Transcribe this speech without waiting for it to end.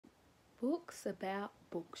Books about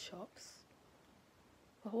bookshops.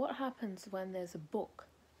 But what happens when there's a book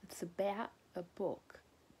that's about a book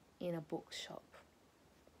in a bookshop?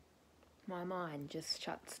 My mind just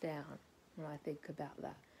shuts down when I think about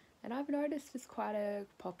that. And I've noticed it's quite a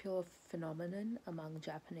popular phenomenon among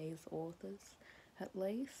Japanese authors, at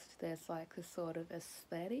least. There's like a sort of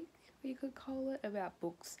aesthetic, you could call it, about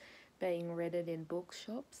books being read in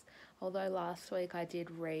bookshops. Although last week I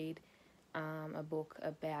did read a book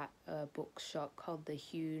about a bookshop called the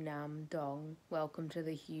Nam Dong. Welcome to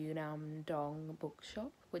the Nam Dong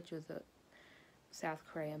bookshop, which was a South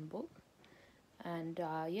Korean book. And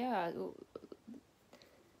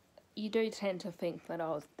you do tend to think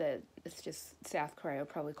that it's just South Korea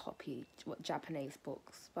probably copied Japanese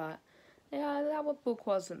books, but yeah, that book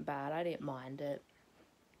wasn't bad. I didn't mind it.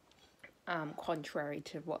 Contrary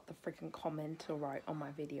to what the freaking commenter wrote on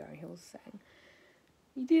my video, he was saying,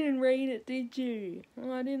 "You didn't read it, did you?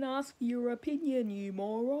 Well, I didn't ask for your opinion, you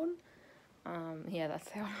moron." Yeah, that's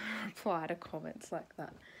how I reply to comments like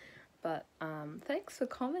that. But thanks for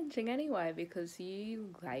commenting anyway, because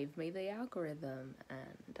you gave me the algorithm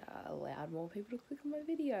and allowed more people to click on my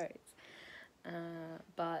videos.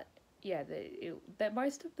 But yeah, that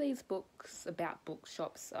most of these books about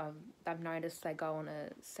bookshops, I've noticed they go on a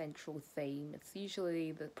central theme. It's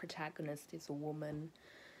usually the protagonist is a woman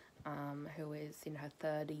who is in her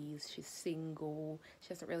 30s, she's single, she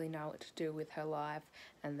doesn't really know what to do with her life,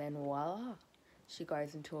 and then voila, she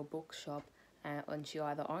goes into a bookshop and she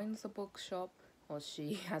either owns the bookshop or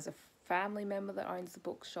she has a family member that owns the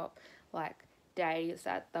bookshop, like Days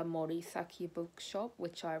at the Morisaki bookshop,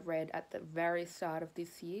 which I read at the very start of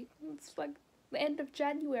this year. It's like the end of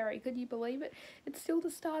January, could you believe it? It's still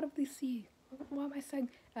the start of this year. Why am I saying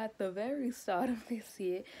at the very start of this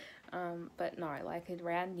year? But no, like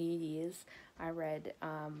around New Year's, I read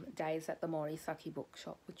Days at the Morisaki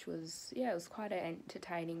bookshop, which was, it was quite an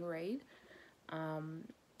entertaining read.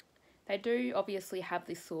 They do obviously have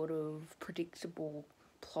this sort of predictable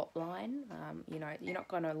plot line. You're not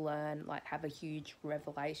going to learn, like, have a huge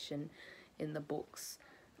revelation in the books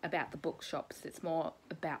about the bookshops. It's more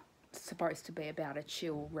supposed to be about a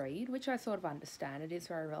chill read, which I sort of understand. It is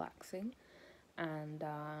very relaxing, and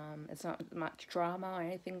it's not much drama or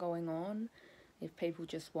anything going on. If people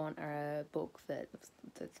just want a book that's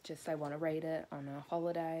just, they want to read it on a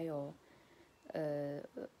holiday, or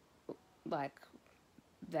like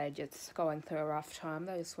they're just going through a rough time,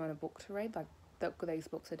 they just want a book to read, like these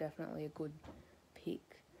books are definitely a good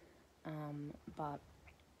pick. But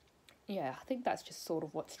yeah, I think that's just sort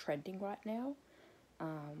of what's trending right now.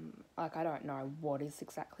 Like, I don't know what is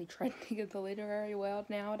exactly trending in the literary world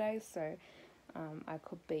nowadays, so I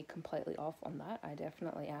could be completely off on that. I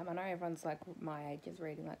definitely am. I know everyone's like my age is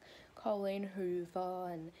reading like Colleen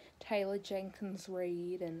Hoover and Taylor Jenkins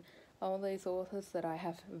Reid and all these authors that I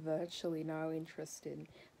have virtually no interest in,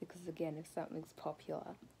 because again, if something's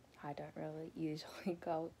popular, I don't really usually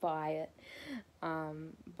go buy it.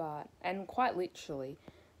 And quite literally,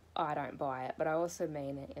 I don't buy it, but I also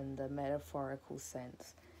mean it in the metaphorical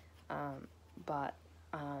sense.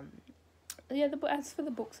 Yeah, as for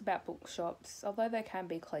the books about bookshops, although they can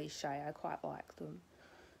be cliche, I quite like them.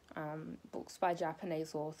 Books by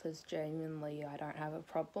Japanese authors, genuinely, I don't have a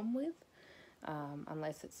problem with,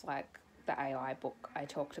 unless it's like the AI book I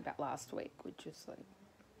talked about last week, which is like,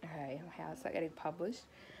 hey, how's that getting published?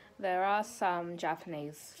 There are some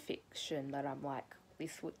Japanese fiction that I'm like,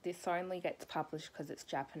 this only gets published because it's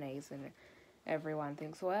Japanese, and everyone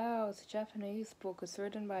thinks, wow, it's a Japanese book, it's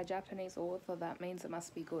written by a Japanese author, that means it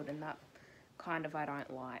must be good, and that kind of, I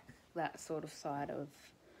don't like that sort of side of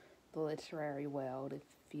the literary world, if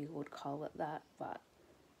you would call it that, but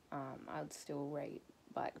I'd still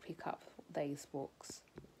pick up these books.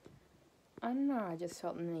 I don't know, I just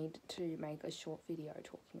felt the need to make a short video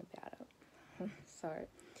talking about it. So,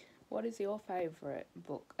 what is your favourite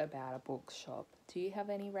book about a bookshop? Do you have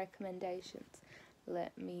any recommendations?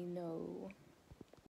 Let me know.